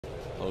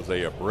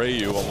Jose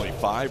Abreu, only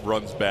 5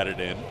 runs batted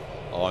in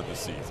on the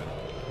season.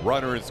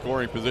 Runner in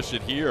scoring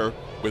position here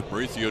with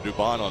Mauricio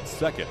Dubon on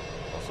second.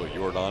 Also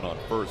Jordan on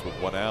first with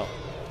 1 out.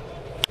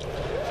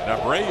 And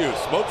Abreu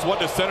smokes one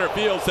to center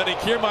field, sending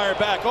Kiermaier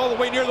back all the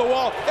way near the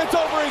wall. It's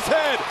over his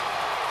head.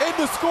 In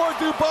to score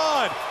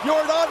Dubon.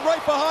 Jordan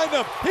right behind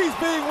him. He's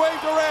being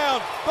waved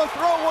around. The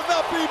throw will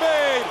not be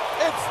made.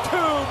 It's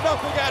 2-0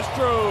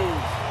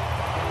 Astros.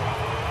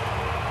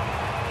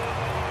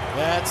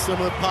 That's some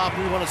of the pop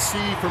we want to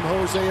see from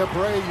Jose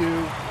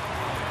Abreu.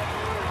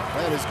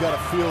 That has got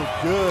to feel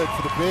good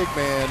for the big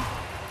man.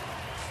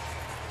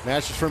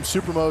 Masters from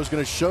Supermo is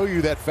going to show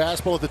you that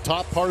fastball at the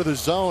top part of the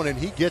zone, and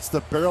he gets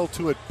the barrel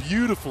to it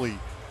beautifully.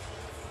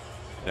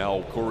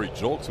 Now Corey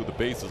Julks with the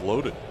bases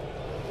loaded.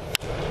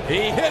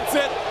 He hits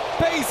it.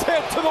 Base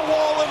hit to the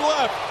wall and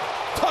left.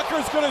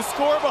 Tucker's going to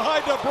score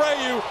behind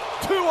Abreu.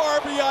 2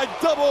 RBI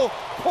double.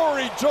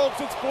 Corey Julks.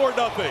 It's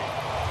 4-0.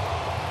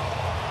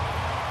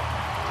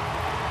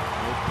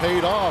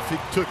 Paid off. He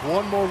took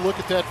one more look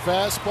at that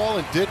fastball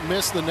and didn't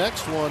miss the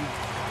next one.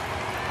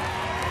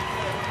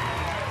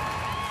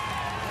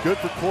 Good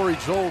for Corey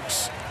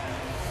Julks.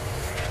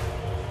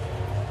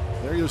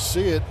 There you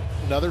see it.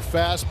 Another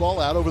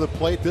fastball out over the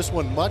plate. This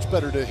one much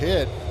better to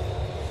hit.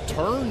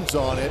 Turns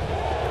on it.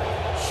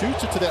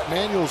 Shoots it to that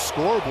manual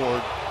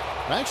scoreboard.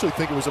 I actually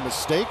think it was a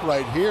mistake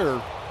right here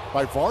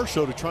by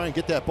Varsho to try and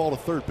get that ball to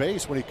third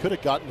base when he could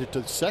have gotten it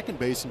to second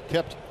base and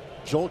kept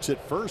Julks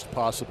at first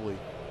possibly.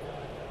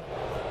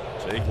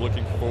 Jake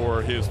looking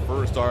for his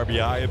first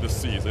RBI of the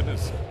season.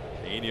 Is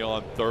Haney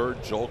on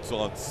third, Julks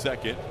on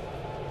second.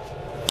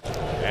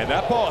 And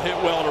that ball hit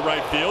well to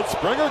right field.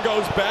 Springer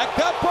goes back.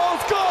 That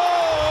ball's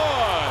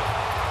gone!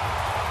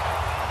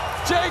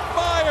 Jake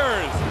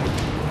Myers,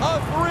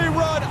 a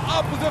 3-run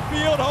opposite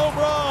field home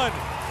run.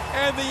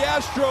 And the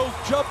Astros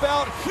jump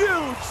out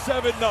huge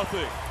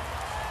 7-0.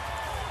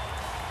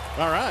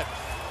 All right.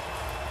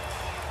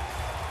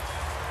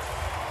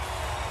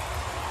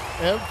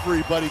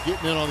 Everybody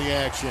getting in on the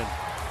action.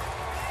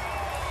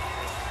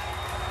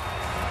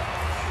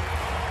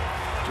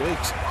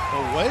 Jake's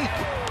awake.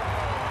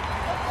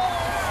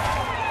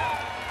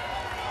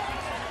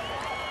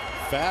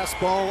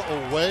 Fastball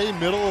away,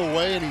 middle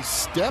away, and he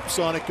steps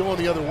on it going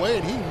the other way,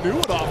 and he knew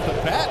it off the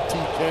bat,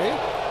 TK.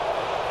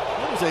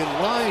 That was a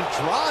line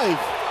drive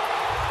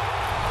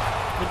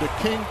into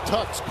King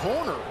Tut's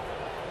corner.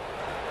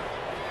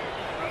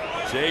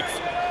 Jake's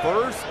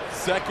first,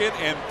 second,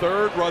 and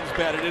third runs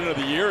batted in of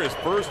the year, his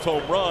first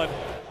home run.